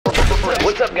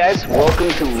What's up, guys? Welcome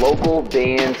to local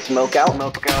band Smokeout.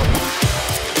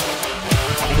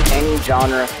 Any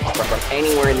genre from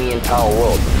anywhere in the entire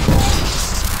world.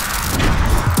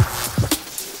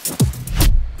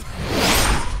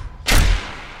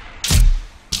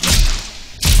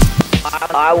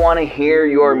 I want to hear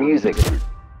your music.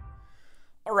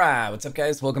 Alright, what's up,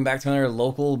 guys? Welcome back to another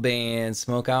local band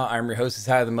Smokeout. I'm your host, is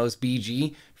High the Most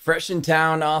BG. Fresh in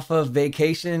town off of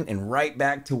vacation and right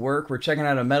back to work. We're checking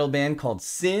out a metal band called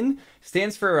SiNN.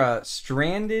 Stands for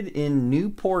Stranded in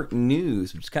Newport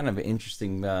News, which is kind of an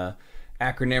interesting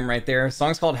acronym right there. The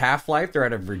song's called Half-Life. They're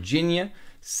out of Virginia.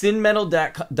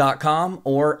 SiNNmetal.com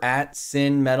or at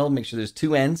SiNNmetal. Make sure there's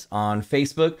 2 N's on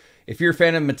Facebook. If you're a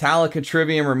fan of Metallica,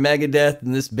 Trivium, or Megadeth,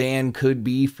 then this band could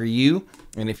be for you.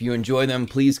 And if you enjoy them,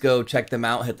 please go check them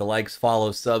out. Hit the likes,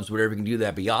 follow, subs, whatever you can do.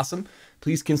 That'd be awesome.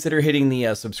 Please consider hitting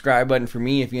the subscribe button for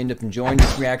me if you end up enjoying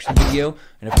this reaction video.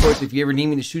 And of course, if you ever need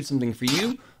me to shoot something for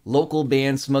you,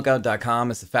 localbandsmokeout.com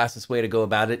is the fastest way to go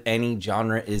about it. Any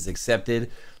genre is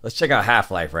accepted. Let's check out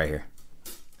Half-Life right here.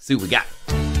 See what we got.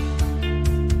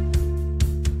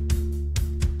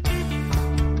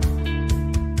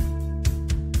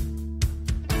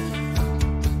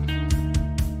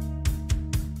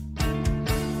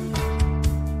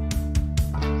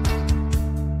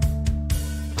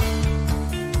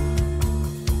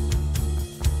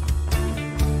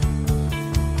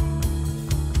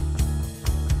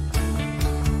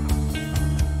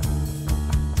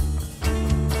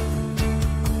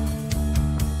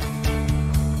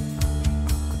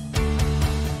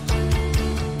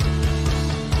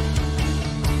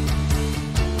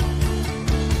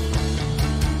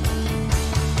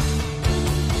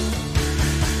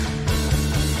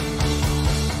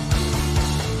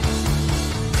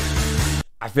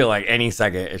 I feel like any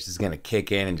second it's just gonna kick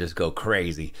in and just go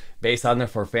crazy. Based on the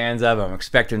 4 fans of, I'm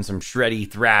expecting some shreddy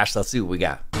thrash. Let's see what we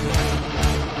got.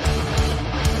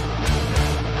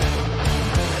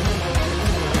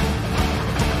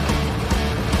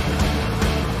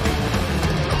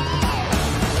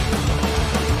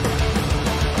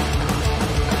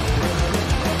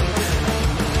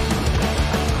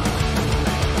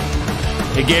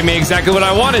 It gave me exactly what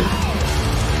I wanted.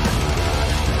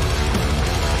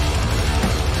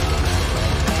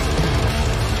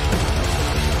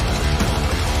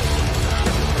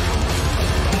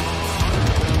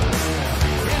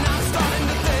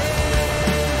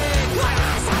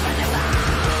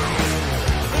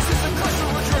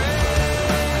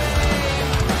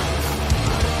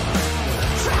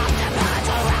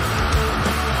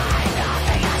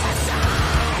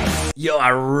 Yo, I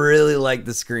really like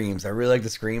the screams. I really like the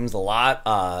screams a lot.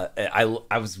 I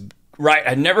was right.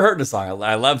 I'd never heard the song.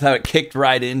 I loved how it kicked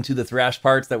right into the thrash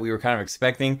parts that we were kind of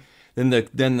expecting. Then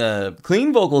the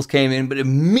clean vocals came in, but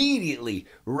immediately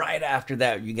right after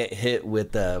that, you get hit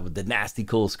with the nasty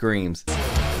cool screams.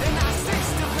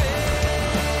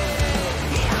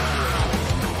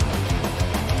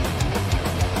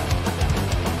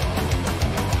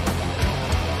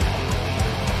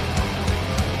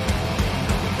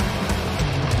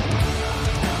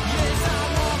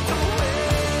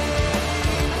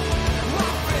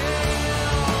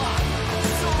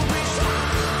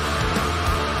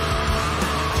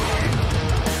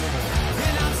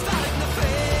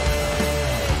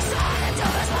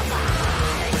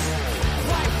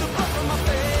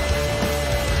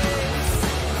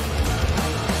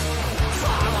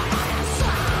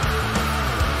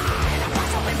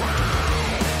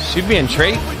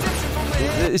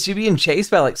 Is she being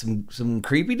chased by like some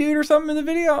creepy dude or something in the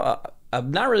video?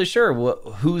 I'm not really sure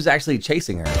who's actually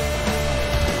chasing her.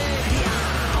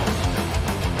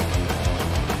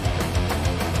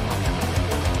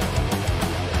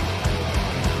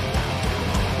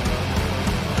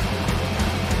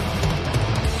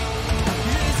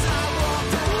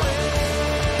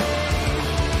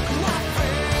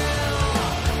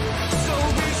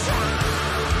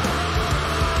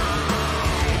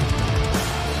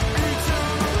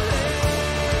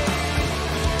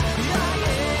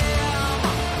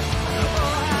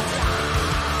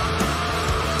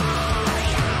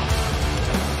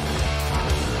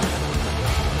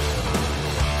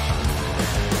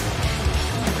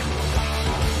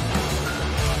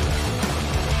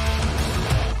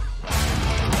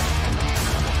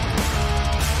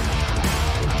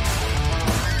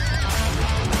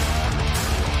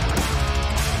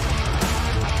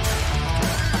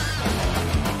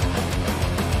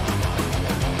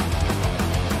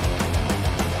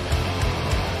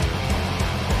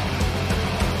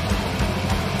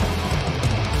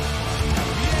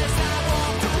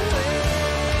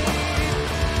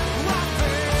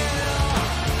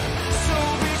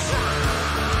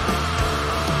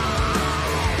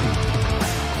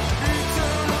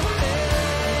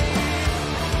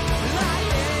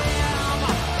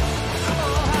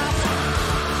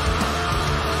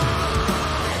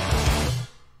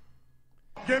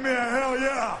 Give me a hell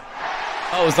yeah.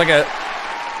 Oh, it's like a...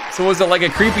 So was it like a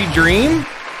creepy dream?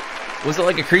 Was it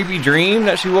like a creepy dream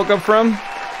that she woke up from?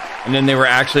 And then they were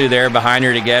actually there behind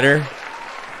her to get her?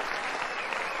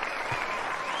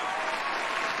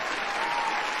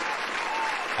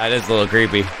 That is a little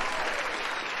creepy.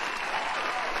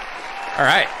 All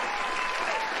right.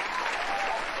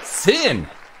 SiNN.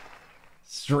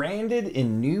 Stranded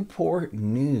in Newport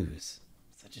News.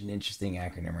 Such an interesting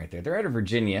acronym right there. They're out of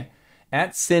Virginia.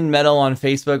 At SiNN Metal on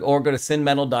Facebook, or go to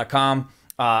sinnmetal.com.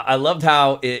 I loved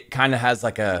how it kind of has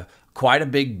like quite a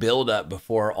big build up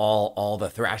before all the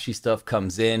thrashy stuff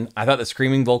comes in. I thought the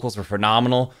screaming vocals were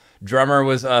phenomenal. Drummer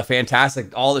was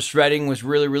fantastic. All the shredding was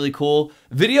really, really cool.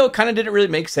 Video kind of didn't really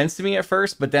make sense to me at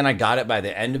first, but then I got it by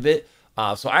the end of it.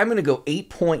 So I'm going to go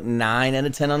 8.9 out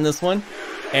of 10 on this one.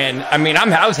 And I mean,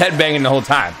 I was headbanging the whole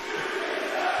time.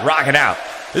 Rocking out.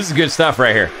 This is good stuff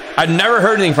right here. I'd never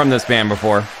heard anything from this band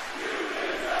before,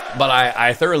 but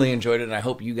I thoroughly enjoyed it, and I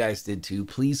hope you guys did too.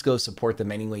 Please go support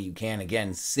them any way you can.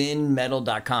 Again,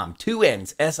 sinnmetal.com. 2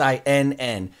 N's,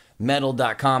 SINN,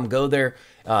 metal.com. Go there,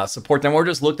 support them, or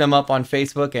just look them up on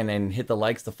Facebook and hit the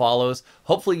likes, the follows.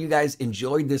 Hopefully you guys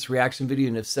enjoyed this reaction video,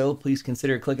 and if so, please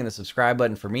consider clicking the subscribe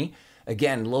button for me.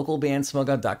 Again,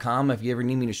 localbandsmokeout.com. If you ever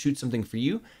need me to shoot something for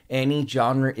you, any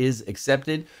genre is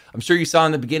accepted. I'm sure you saw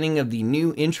in the beginning of the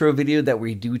new intro video that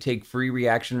we do take free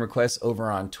reaction requests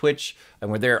over on Twitch, and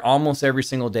we're there almost every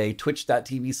single day.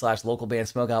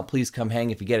 Twitch.tv/localbandsmokeout. Please come hang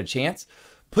if you get a chance.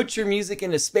 Put your music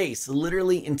into space,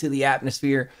 literally into the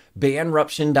atmosphere.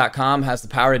 Bandruption.com has the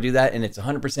power to do that, and it's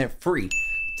 100% free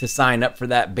to sign up for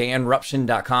that.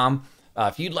 Bandruption.com.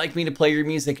 If you'd like me to play your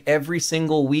music every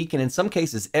single week, and in some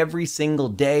cases every single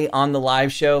day on the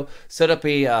live show, set up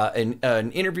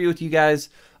an interview with you guys,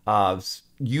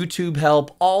 YouTube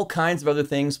help, all kinds of other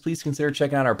things, please consider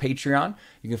checking out our Patreon.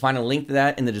 You can find a link to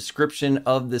that in the description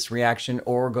of this reaction,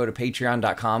 or go to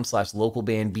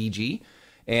patreon.com/localbandbg.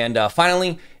 And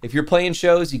finally, if you're playing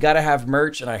shows, you got to have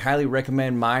merch, and I highly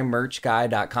recommend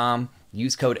mymerchguy.com.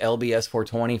 Use code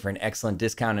LBS420 for an excellent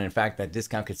discount, and in fact, that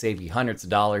discount could save you hundreds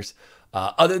of dollars.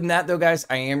 Other than that, though, guys,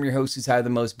 I am your host who's had the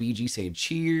most, BG, saying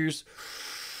cheers,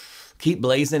 keep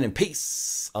blazing, and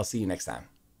peace. I'll see you next time.